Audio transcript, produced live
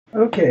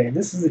Okay,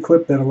 this is the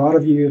clip that a lot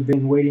of you have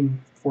been waiting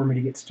for me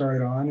to get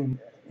started on, and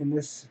in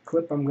this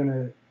clip I'm going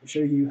to show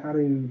you how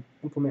to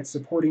implement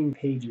supporting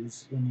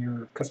pages in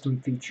your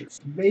custom features.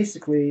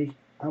 Basically,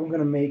 I'm going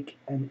to make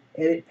an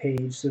edit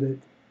page so that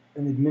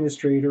an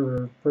administrator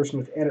or a person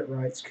with edit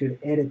rights could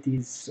edit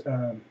these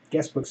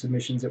guestbook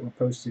submissions that were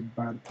posted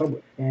by the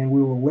public. And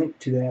we will link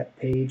to that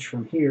page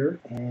from here,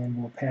 and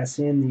we'll pass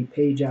in the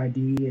page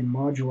ID and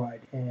module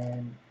ID.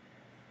 And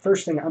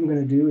first thing I'm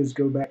going to do is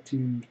go back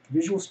to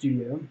Visual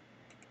Studio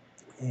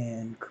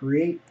and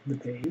create the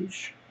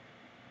page,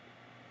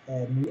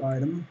 add new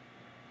item,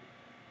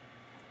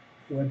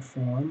 web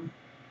form,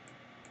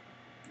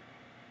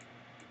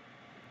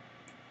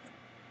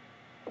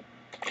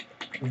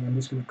 and I'm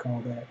just going to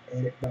call that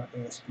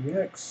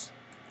edit.aspx,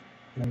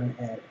 and I'm going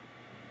to add it.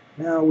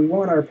 Now we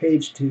want our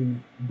page to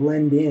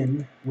blend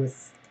in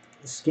with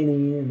the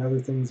skinny and other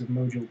things of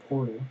Mojo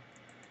Portal,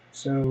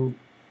 so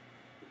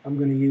I'm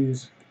going to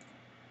use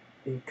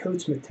a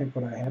Codesmith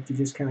template I have to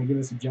just kind of give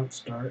us a jump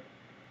start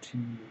to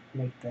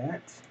make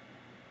that.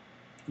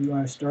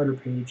 UI starter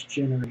page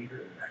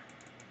generator.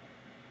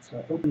 So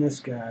I open this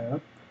guy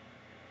up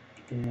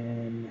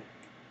and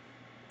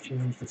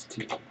change this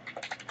to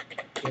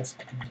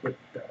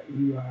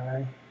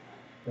guestbook.ui.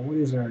 But what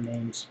is our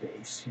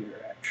namespace here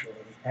actually?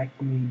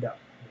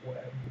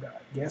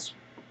 Acme.web.guest.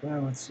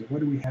 Well, let's see. What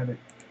do we have it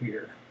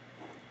here?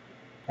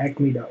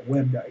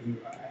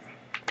 Acme.web.ui.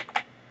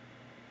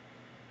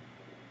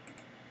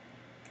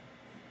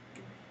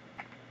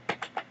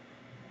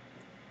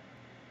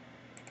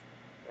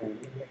 And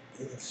we make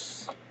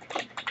this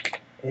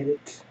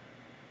edit.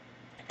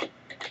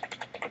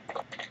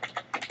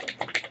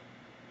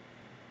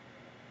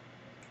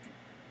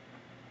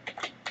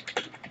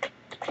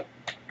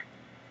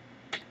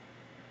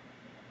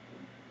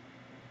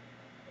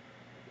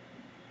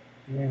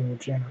 And we'll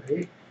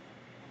generate.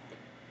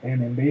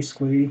 And then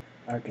basically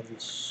I can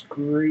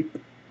scrape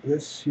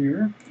this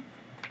here.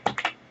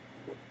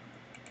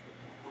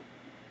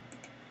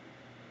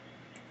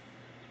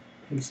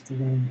 Paste it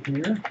in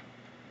here.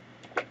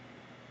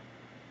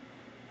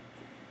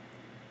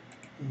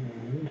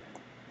 And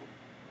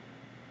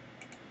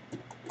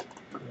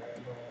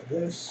grab all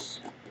this.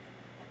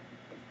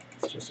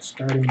 It's just a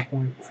starting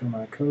point for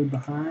my code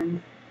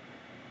behind.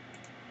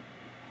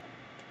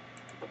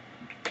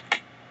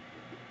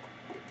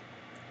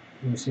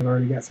 You see I've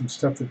already got some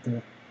stuff that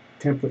the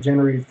template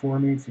generated for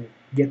me to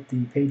get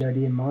the page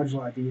ID and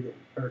module ID that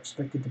are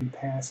expected to be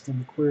passed in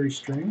the query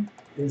string.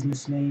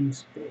 Business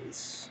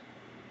namespace.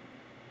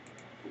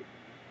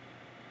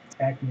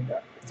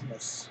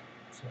 Acme.business.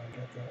 So I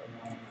got that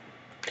wrong.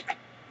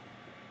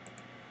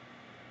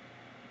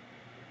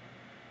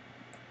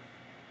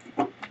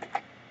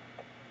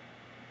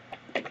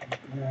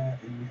 That,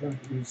 and we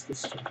haven't used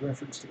this to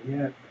reference it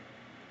yet.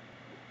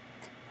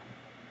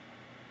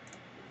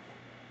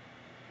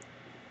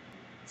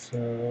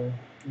 So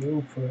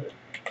we'll put,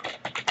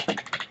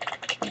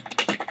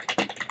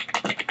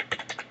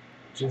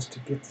 just to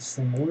get this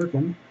thing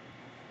working,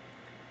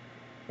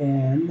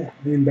 and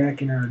then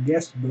back in our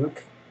guest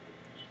book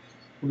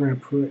we're going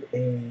to put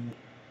a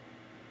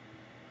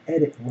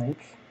edit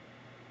link.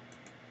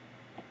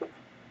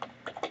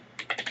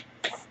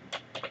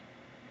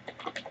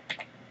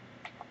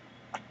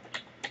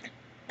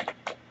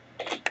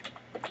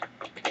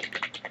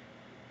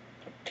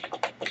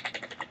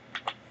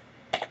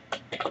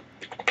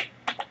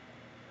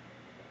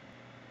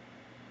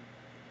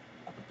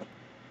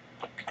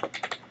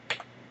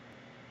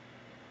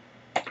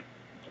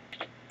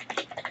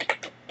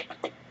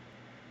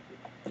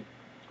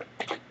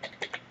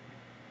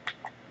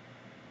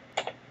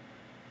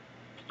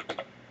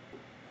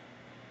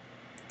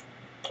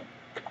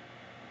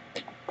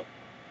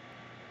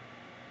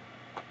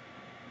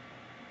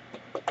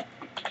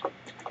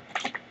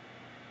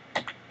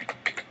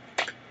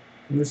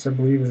 And this, I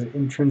believe, is an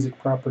intrinsic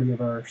property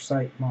of our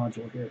site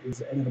module here.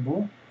 Is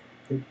editable.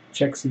 It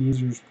checks the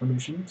user's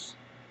permissions.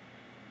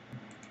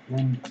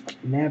 Then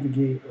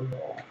navigate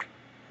URL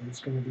is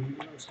going to be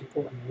the most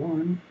important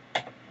one.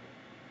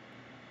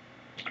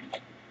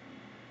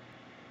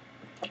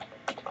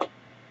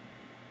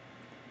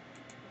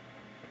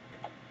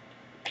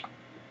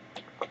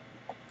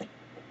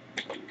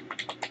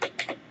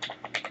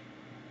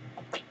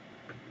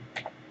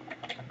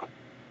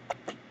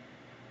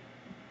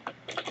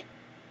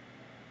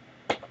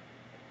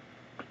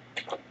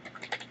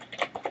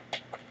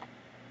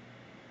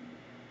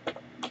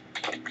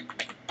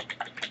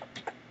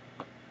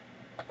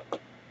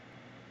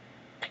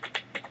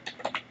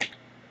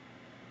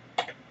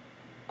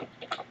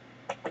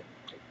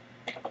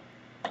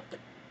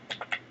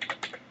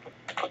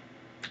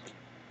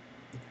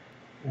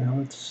 Now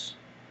let's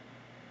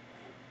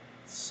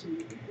see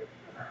here.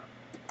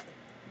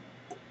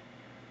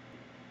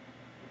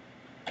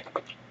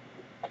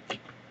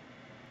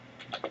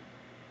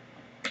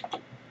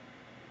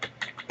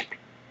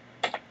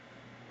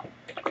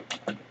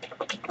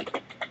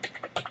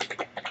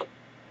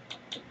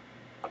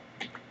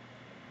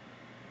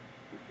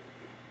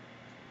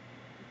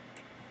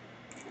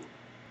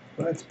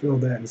 But let's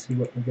build that and see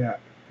what we got.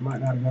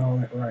 Might not have got all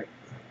that right.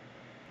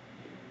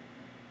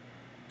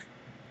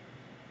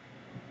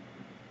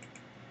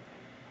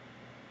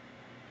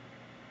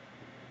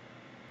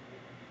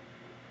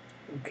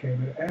 Okay,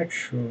 but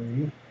actually,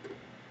 we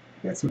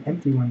got some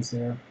empty ones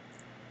there.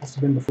 This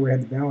has been before we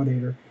had the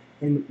validator.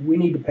 And we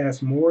need to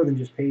pass more than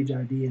just page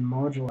ID and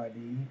module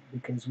ID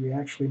because we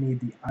actually need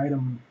the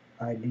item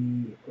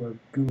ID or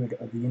GUID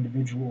of the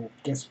individual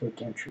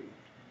guestbook entry.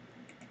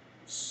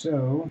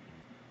 So,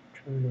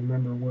 trying to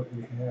remember what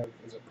we have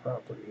as a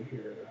property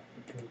here.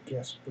 Okay,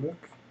 guestbook.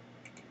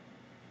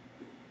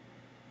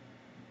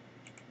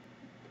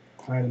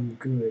 Item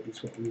GUID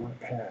is what we want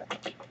to pass.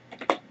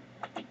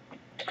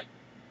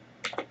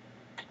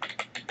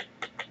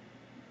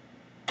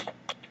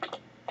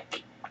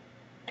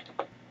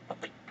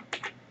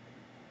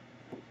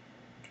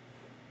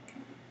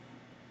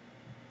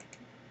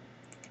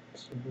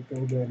 So we'll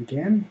build that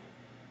again.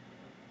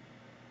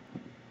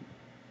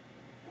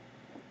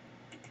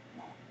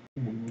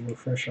 And we'll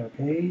refresh our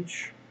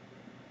page.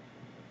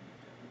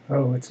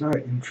 Oh, it's not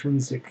an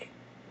intrinsic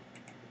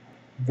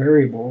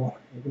variable.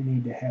 We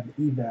need to have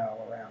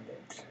eval around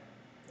it.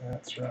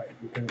 That's right,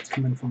 because it's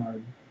coming from our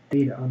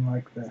data,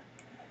 unlike the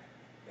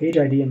page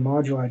ID and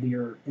module ID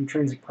are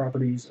intrinsic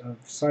properties of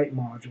site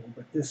module,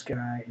 but this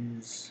guy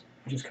is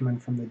just coming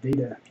from the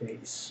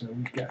database, so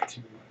we've got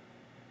to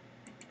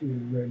do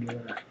the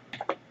regular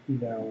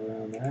eval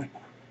around that.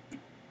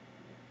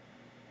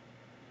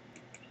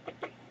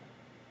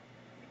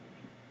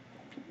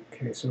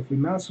 Okay, so if we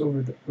mouse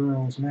over the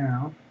URLs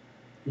now,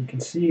 you can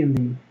see in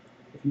the,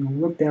 if you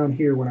look down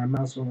here when I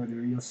mouse over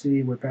there, you'll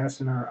see we're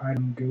passing our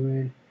item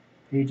GUID,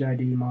 page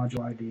ID,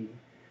 module ID.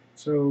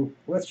 So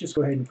let's just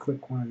go ahead and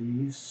click one of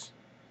these,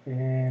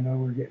 and oh,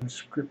 we're getting a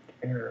script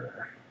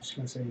error. I'm just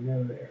going to say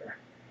no there.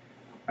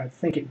 I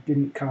think it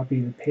didn't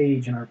copy the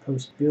page in our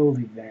post build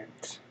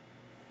event.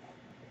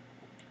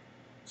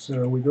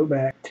 So we go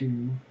back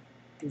to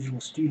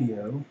Visual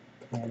Studio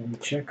and we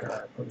check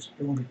our post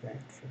build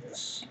event for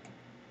this.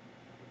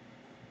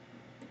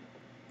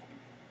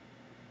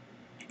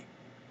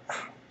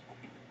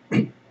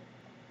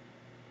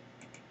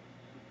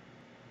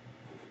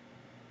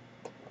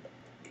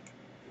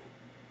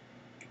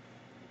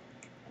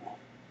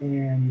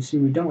 And you see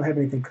we don't have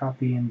anything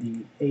copy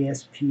in the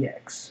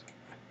ASPX.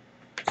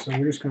 So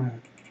we're just going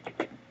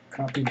to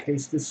copy and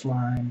paste this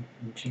line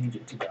and change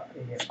it to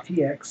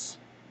 .aspx.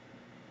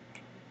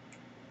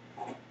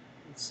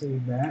 Let's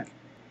save that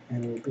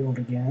and we'll build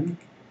again.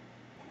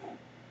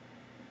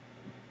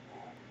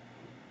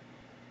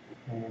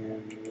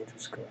 And we'll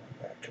just go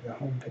back to the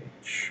home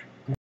page.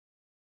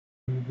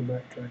 We'll go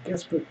back to our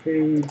guestbook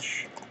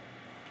page.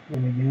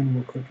 And again,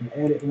 we'll click an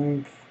edit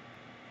link.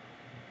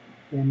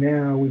 And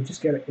now we've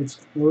just got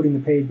it's loading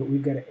the page, but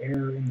we've got an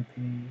error in the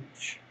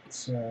page.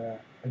 It's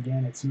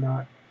again, it's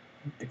not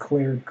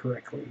declared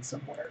correctly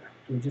somewhere.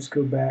 We just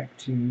go back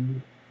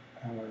to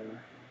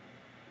our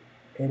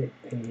edit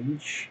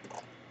page,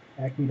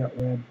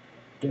 acme.web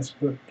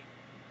guestbook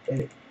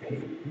edit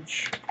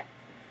page,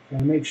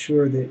 and make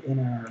sure that in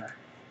our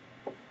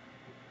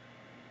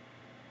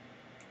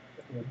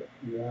web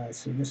UI,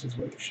 see, this is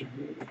what it should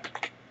be.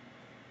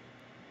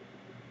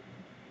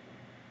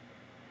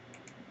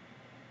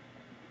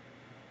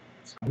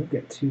 So we've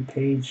got two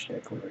page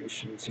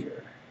declarations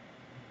here.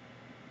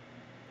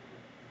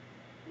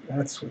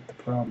 That's what the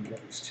problem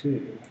is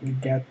too. We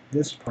got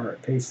this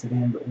part pasted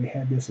in, but we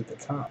had this at the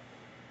top.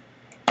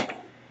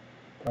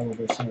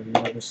 Probably some of you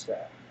noticed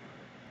that.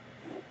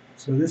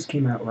 So this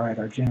came out right.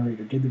 Our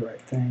generator did the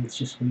right thing. It's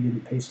just we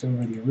didn't paste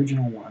over the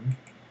original one.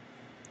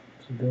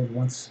 So build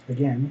once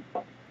again.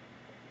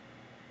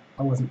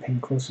 I wasn't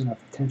paying close enough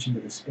attention to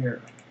this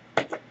error.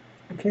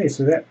 Okay,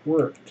 so that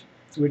worked.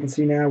 So we can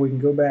see now we can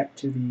go back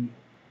to the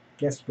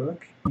guest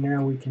book.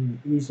 Now we can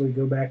easily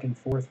go back and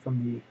forth from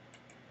the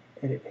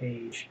edit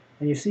page.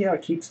 And you see how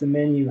it keeps the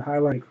menu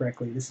highlighted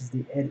correctly. This is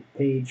the edit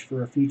page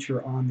for a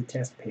feature on the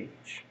test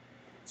page.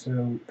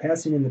 So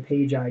passing in the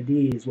page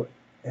ID is what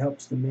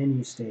helps the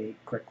menu stay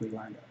correctly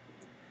lined up.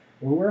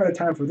 Well, we're out of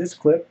time for this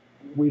clip.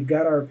 We've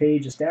got our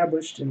page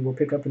established, and we'll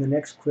pick up in the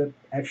next clip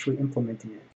actually implementing it.